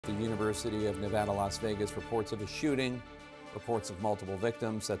The University of Nevada, Las Vegas, reports of a shooting, reports of multiple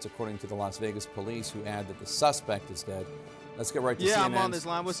victims. That's according to the Las Vegas police, who add that the suspect is dead. Let's get right to CNN's I'm on this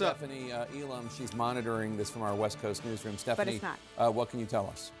line. What's Stephanie Elam. She's monitoring this from our West Coast newsroom. Stephanie, but it's not. What can you tell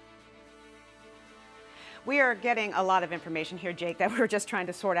us? We are getting a lot of information here, Jake, that we're just trying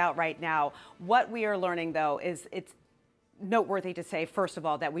to sort out right now. What we are learning, though, is it's noteworthy to say, first of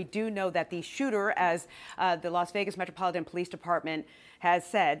all, that we do know that the shooter, as the Las Vegas Metropolitan Police Department has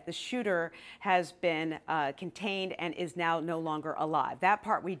said, the shooter has been contained and is now no longer alive. That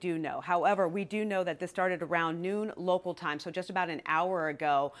part we do know. However, we do know that this started around noon local time, so just about an hour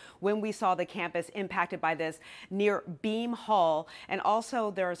ago, when we saw the campus impacted by this near Beam Hall. And also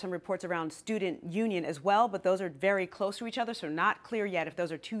there are some reports around Student Union as well, but those are very close to each other, so not clear yet if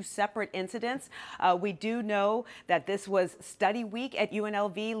those are two separate incidents. We do know that this was study week at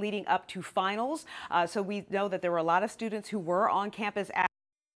UNLV leading up to finals, so we know that there were a lot of students who were on campus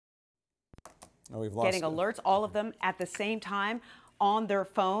getting alerts, all of them at the same time on their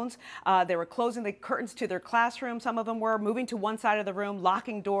phones. They were closing the curtains to their classroom. Some of them were moving to one side of the room,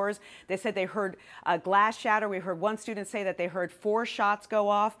 locking doors. They said they heard glass shatter. We heard one student say that they heard 4 shots go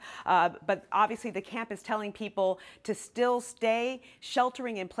off. But obviously the camp is telling people to still stay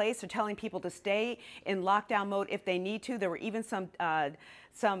sheltering in place. They're telling people to stay in lockdown mode if they need to. There were even some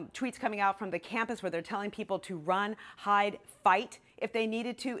tweets coming out from the campus where they're telling people to run, hide, fight if they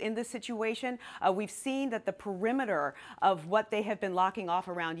needed to in this situation. We've seen that the perimeter of what they have been locking off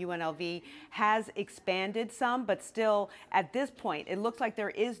around UNLV has expanded some, but still at this point, it looks like there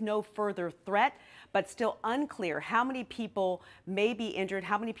is no further threat, but still unclear how many people may be injured,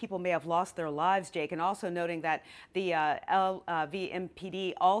 how many people may have lost their lives, Jake. And also noting that the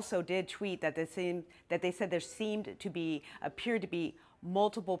LVMPD also did tweet that they said there appeared to be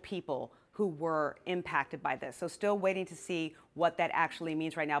multiple people who were impacted by this. So still waiting to see what that actually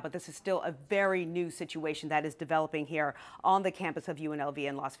means right now. But this is still a very new situation that is developing here on the campus of UNLV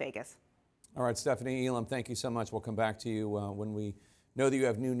in Las Vegas. All right, Stephanie Elam, thank you so much. We'll come back to you when we know that you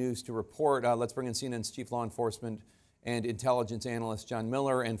have new news to report. Let's bring in CNN's Chief Law Enforcement and Intelligence Analyst John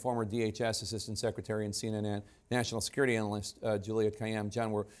Miller and former DHS Assistant Secretary and CNN National Security Analyst Julia Kayyem.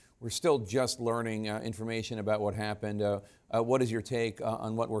 John, we're still just learning information about what happened. What is your take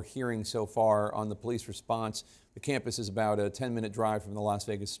on what we're hearing so far on the police response? The campus is about a 10-minute drive from the Las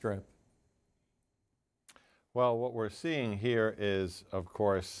Vegas Strip. Well, what we're seeing here is, of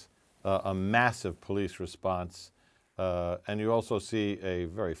course, a massive police response. And you also see a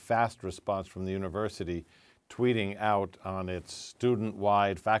very fast response from the university, tweeting out on its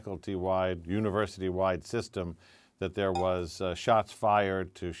student-wide, faculty-wide, university-wide system that there was shots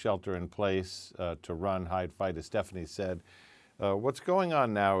fired to shelter in place, to run, hide, fight, as Stephanie said. What's going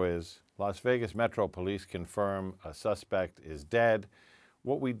on now is Las Vegas Metro Police confirm a suspect is dead.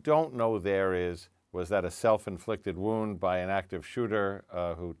 What we don't know there is, was that a self-inflicted wound by an active shooter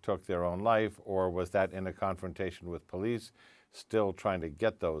who took their own life, or was that in a confrontation with police? Still trying to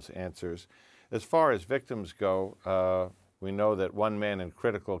get those answers. As far as victims go, we know that one man in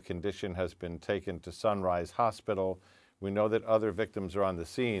critical condition has been taken to Sunrise Hospital. We know that other victims are on the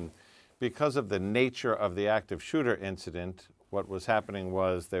scene. Because of the nature of the active shooter incident, what was happening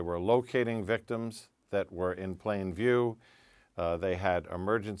was they were locating victims that were in plain view. They had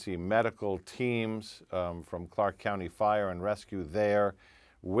emergency medical teams from Clark County Fire and Rescue there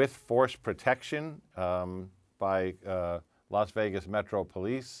with force protection by Las Vegas Metro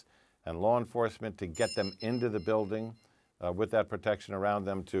Police and law enforcement to get them into the building with that protection around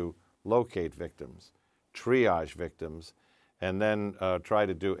them to locate victims, triage victims, and then try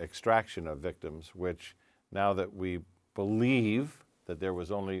to do extraction of victims, which now that we believe that there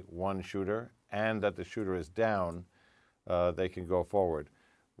was only one shooter and that the shooter is down, they can go forward.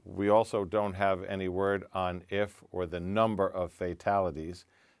 We also don't have any word on if or the number of fatalities.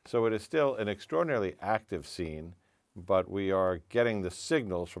 So it is still an extraordinarily active scene, but we are getting the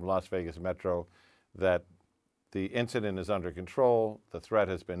signals from Las Vegas Metro that the incident is under control, the threat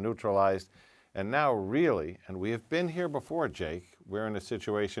has been neutralized, and now really, and we have been here before, Jake, we're in a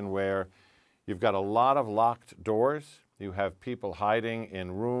situation where you've got a lot of locked doors, you have people hiding in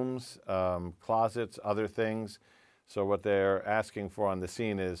rooms, closets, other things. So what they're asking for on the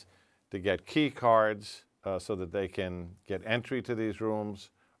scene is to get key cards so that they can get entry to these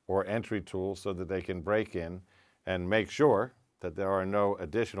rooms, or entry tools so that they can break in and make sure that there are no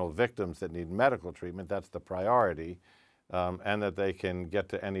additional victims that need medical treatment. That's the priority. And that they can get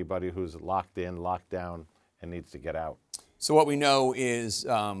to anybody who's locked in, locked down, and needs to get out. So what we know is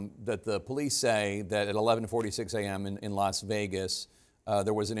that the police say that at 11:46 a.m. in Las Vegas,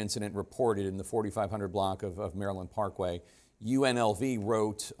 there was an incident reported in the 4500 block of Maryland Parkway. UNLV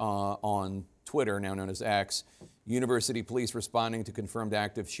wrote on Twitter, now known as X, university police responding to confirmed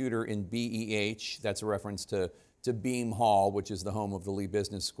active shooter in BEH. That's a reference to Beam Hall, which is the home of the Lee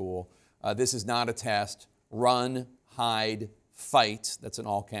Business School. This is not a test. Run, hide, fight. That's in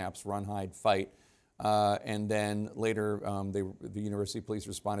all caps, run, hide, fight. And then later, the university police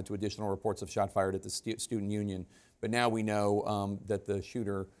responded to additional reports of shot fired at the student union. But now we know that the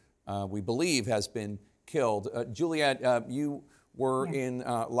shooter, we believe, has been killed. Juliet, you were in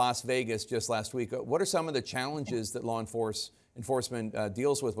Las Vegas just last week. What are some of the challenges that law enforcement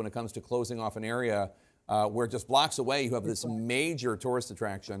deals with when it comes to closing off an area where just blocks away you have this major tourist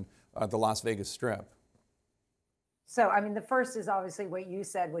attraction, the Las Vegas Strip? So, I mean, the first is obviously what you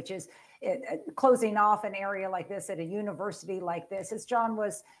said, which is closing off an area like this at a university like this. As John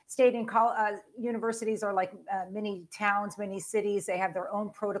was stating, universities are like many towns, many cities. They have their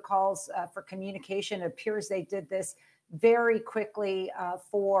own protocols for communication. It appears they did this very quickly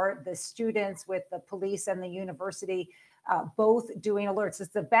for the students, with the police and the university both doing alerts.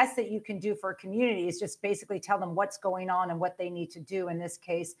 It's the best that you can do for a community, is just basically tell them what's going on and what they need to do. In this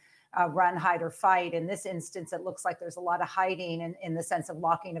case, run, hide, or fight. In this instance, it looks like there's a lot of hiding in the sense of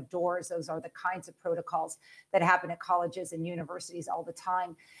locking of doors. Those are the kinds of protocols that happen at colleges and universities all the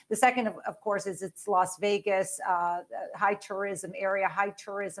time. The second, of course, is it's Las Vegas, high tourism area, high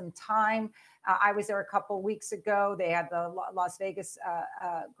tourism time. I was there a couple of weeks ago. They had the Las Vegas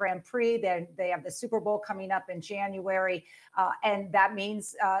Grand Prix. They have the Super Bowl coming up in January. And that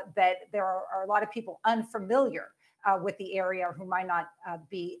means that there are a lot of people unfamiliar with the area, who might not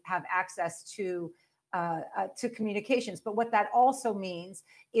have access to communications. But what that also means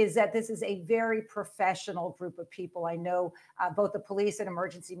is that this is a very professional group of people. I know both the police and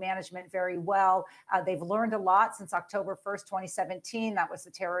emergency management very well. They've learned a lot since October 1st, 2017. That was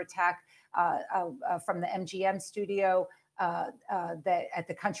the terror attack from the MGM studio that at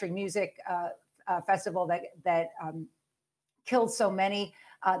the Country Music Festival that killed so many.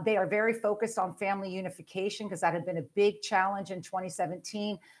 They are very focused on family unification, because that had been a big challenge in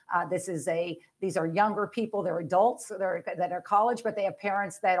 2017. These are younger people, they're adults that are college, but they have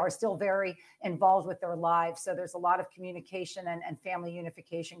parents that are still very involved with their lives. So there's a lot of communication and family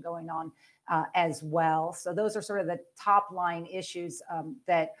unification going on as well. So those are sort of the top line issues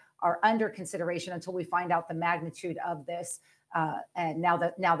that are under consideration until we find out the magnitude of this. And now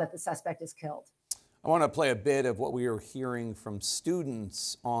that the suspect is killed. I want to play a bit of what we are hearing from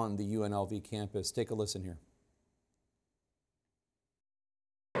students on the UNLV campus. Take a listen here.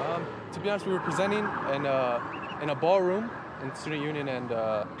 To be honest, we were presenting in a ballroom in the student union, and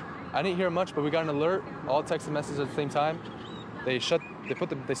I didn't hear much, but we got an alert, all text and messages at the same time. They said they put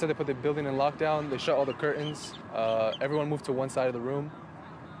the building in lockdown. They shut all the curtains. Everyone moved to one side of the room.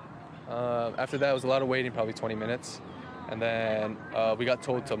 After that, it was a lot of waiting, probably 20 minutes. And then we got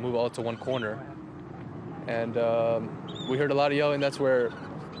told to move all to one corner. And we heard a lot of yelling. That's where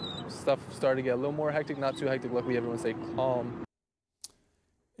stuff started to get a little more hectic, not too hectic. Luckily, everyone stayed calm.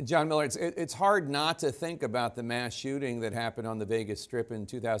 John Miller, it's hard not to think about the mass shooting that happened on the Vegas Strip in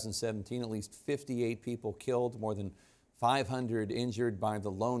 2017. At least 58 people killed, more than 500 injured by the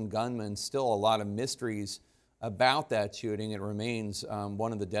lone gunman. Still a lot of mysteries about that shooting. It remains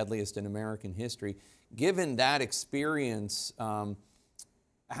one of the deadliest in American history. Given that experience,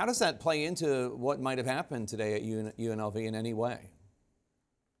 how does that play into what might have happened today at UNLV in any way?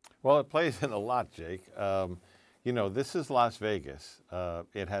 Well, it plays in a lot, Jake. You know, this is Las Vegas.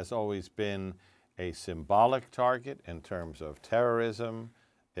 It has always been a symbolic target in terms of terrorism.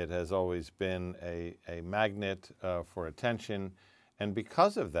 It has always been a magnet for attention. And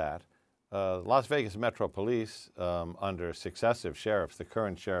because of that, Las Vegas Metro Police, under successive sheriffs, the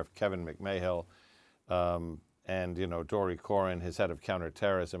current sheriff, Kevin McMahill, and, you know, Dory Corrin, his head of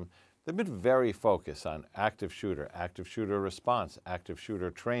counterterrorism, they've been very focused on active shooter response, active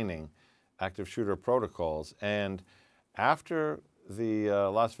shooter training, active shooter protocols. And after the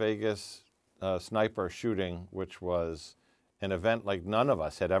Las Vegas sniper shooting, which was an event like none of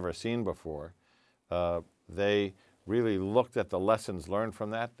us had ever seen before, they really looked at the lessons learned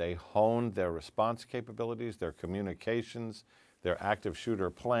from that. They honed their response capabilities, their communications, their active shooter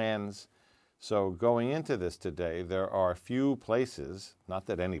plans. So going into this today, there are few places, not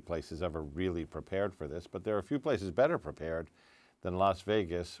that any place is ever really prepared for this, but there are a few places better prepared than Las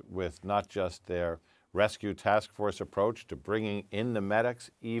Vegas, with not just their rescue task force approach to bringing in the medics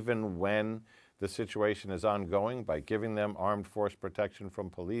even when the situation is ongoing, by giving them armed force protection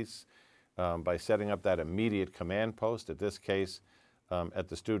from police, by setting up that immediate command post, at this case at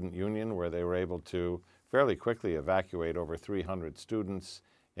the student union, where they were able to fairly quickly evacuate over 300 students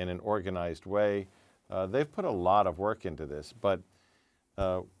in an organized way. They've put a lot of work into this, but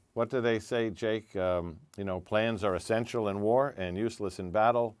what do they say, Jake? Plans are essential in war and useless in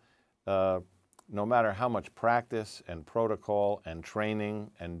battle. No matter how much practice and protocol and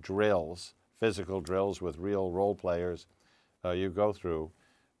training and drills, physical drills with real role players you go through,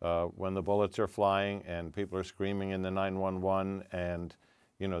 when the bullets are flying and people are screaming in the 911 and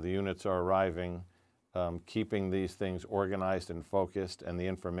the units are arriving, keeping these things organized and focused and the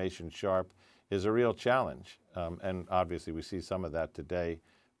information sharp is a real challenge. And obviously we see some of that today,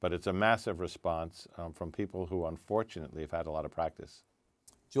 but it's a massive response from people who unfortunately have had a lot of practice.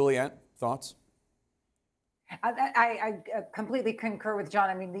 Juliet, thoughts? I completely concur with John.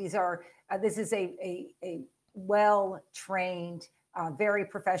 I mean, this is a well-trained, very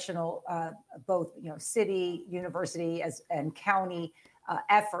professional, both city, university, and county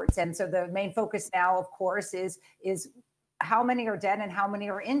efforts. And so the main focus now, of course, is how many are dead and how many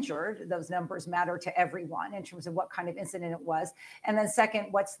are injured. Those numbers matter to everyone in terms of what kind of incident it was. And then second,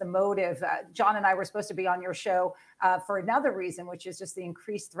 what's the motive? John and I were supposed to be on your show for another reason, which is just the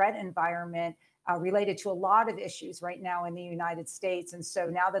increased threat environment related to a lot of issues right now in the United States. And so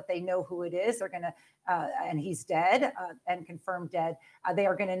now that they know who it is, they're going to, and he's dead and confirmed dead, they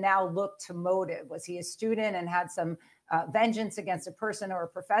are going to now look to motive. Was he a student and had some vengeance against a person or a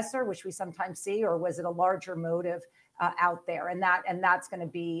professor, which we sometimes see, or was it a larger motive out there? And that's going to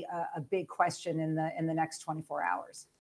be a big question in the next 24 hours.